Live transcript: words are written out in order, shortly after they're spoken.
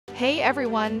Hey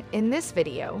everyone, in this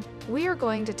video, we are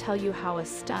going to tell you how a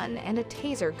stun and a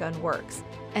taser gun works,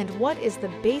 and what is the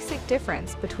basic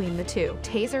difference between the two.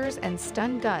 Tasers and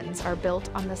stun guns are built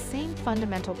on the same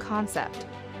fundamental concept.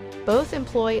 Both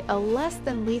employ a less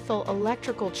than lethal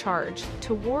electrical charge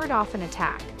to ward off an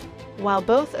attack, while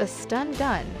both a stun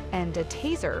gun and a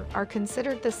taser are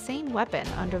considered the same weapon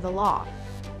under the law.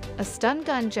 A stun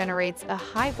gun generates a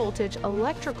high-voltage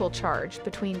electrical charge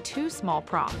between two small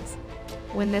prongs.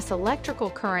 When this electrical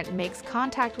current makes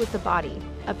contact with the body,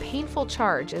 a painful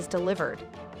charge is delivered.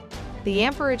 The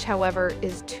amperage, however,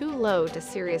 is too low to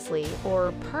seriously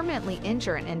or permanently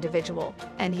injure an individual,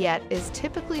 and yet is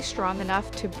typically strong enough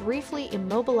to briefly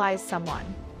immobilize someone,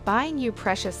 buying you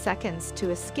precious seconds to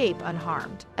escape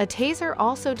unharmed. A taser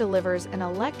also delivers an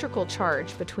electrical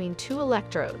charge between two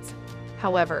electrodes.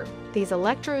 However, these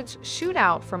electrodes shoot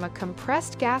out from a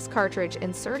compressed gas cartridge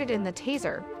inserted in the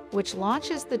taser, which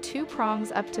launches the two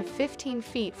prongs up to 15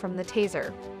 feet from the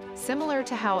taser, similar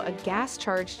to how a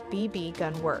gas-charged BB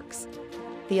gun works.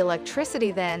 The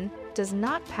electricity then does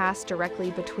not pass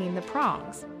directly between the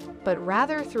prongs, but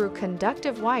rather through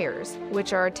conductive wires,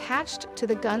 which are attached to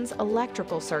the gun's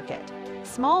electrical circuit.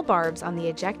 Small barbs on the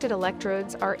ejected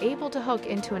electrodes are able to hook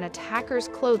into an attacker's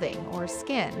clothing or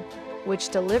skin, which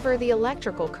deliver the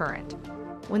electrical current.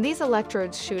 When these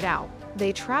electrodes shoot out,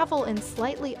 they travel in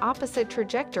slightly opposite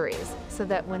trajectories so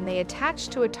that when they attach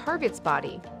to a target's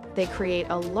body, they create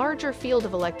a larger field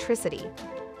of electricity.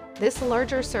 This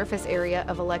larger surface area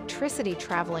of electricity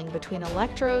traveling between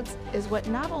electrodes is what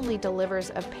not only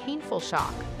delivers a painful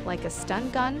shock, like a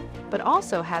stun gun, but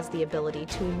also has the ability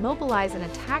to immobilize an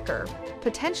attacker,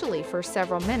 potentially for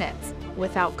several minutes,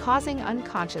 without causing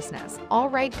unconsciousness.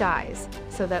 Alright guys,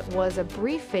 so that was a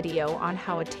brief video on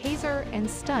how a taser and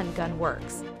stun gun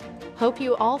works. Hope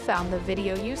you all found the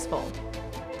video useful.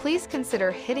 Please consider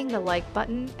hitting the like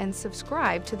button and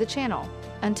subscribe to the channel.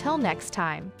 Until next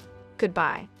time,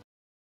 goodbye.